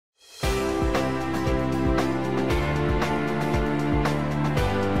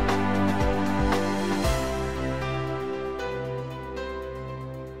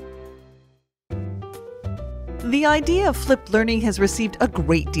The idea of flipped learning has received a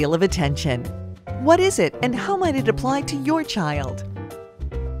great deal of attention. What is it and how might it apply to your child?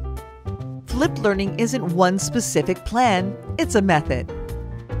 Flipped learning isn't one specific plan, it's a method.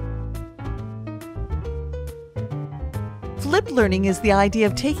 Flipped learning is the idea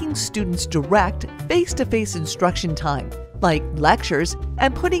of taking students direct, face-to-face instruction time, like lectures,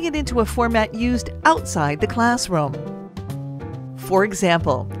 and putting it into a format used outside the classroom. For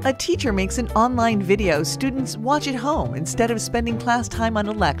example, a teacher makes an online video students watch at home instead of spending class time on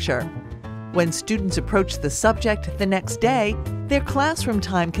a lecture. When students approach the subject the next day, their classroom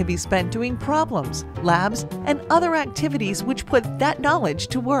time can be spent doing problems, labs, and other activities which put that knowledge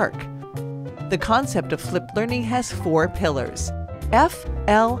to work. The concept of flipped learning has 4 pillars.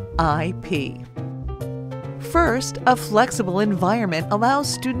 F-L-I-P. First, a flexible environment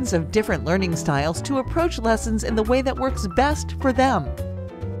allows students of different learning styles to approach lessons in the way that works best for them.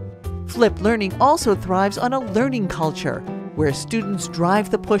 Flipped learning also thrives on a learning culture, where students drive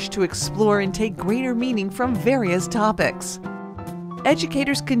the push to explore and take greater meaning from various topics.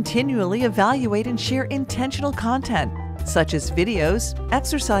 Educators continually evaluate and share intentional content, such as videos,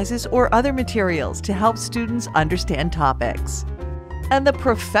 exercises, or other materials to help students understand topics. And the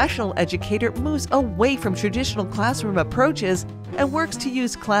professional educator moves away from traditional classroom approaches and works to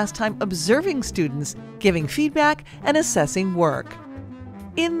use class time observing students, giving feedback, and assessing work.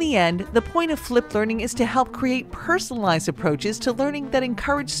 In the end, the point of flipped learning is to help create personalized approaches to learning that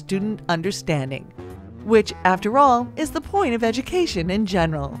encourage student understanding, which, after all, is the point of education in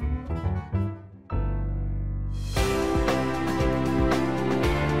general.